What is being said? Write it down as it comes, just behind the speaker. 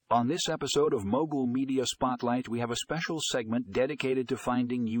On this episode of Mogul Media Spotlight, we have a special segment dedicated to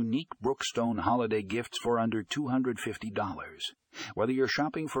finding unique Brookstone holiday gifts for under $250. Whether you're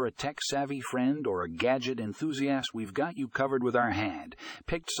shopping for a tech-savvy friend or a gadget enthusiast, we've got you covered with our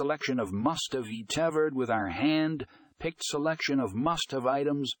hand-picked selection of must-have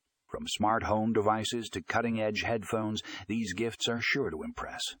items. From smart home devices to cutting-edge headphones, these gifts are sure to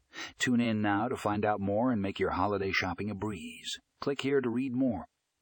impress. Tune in now to find out more and make your holiday shopping a breeze. Click here to read more.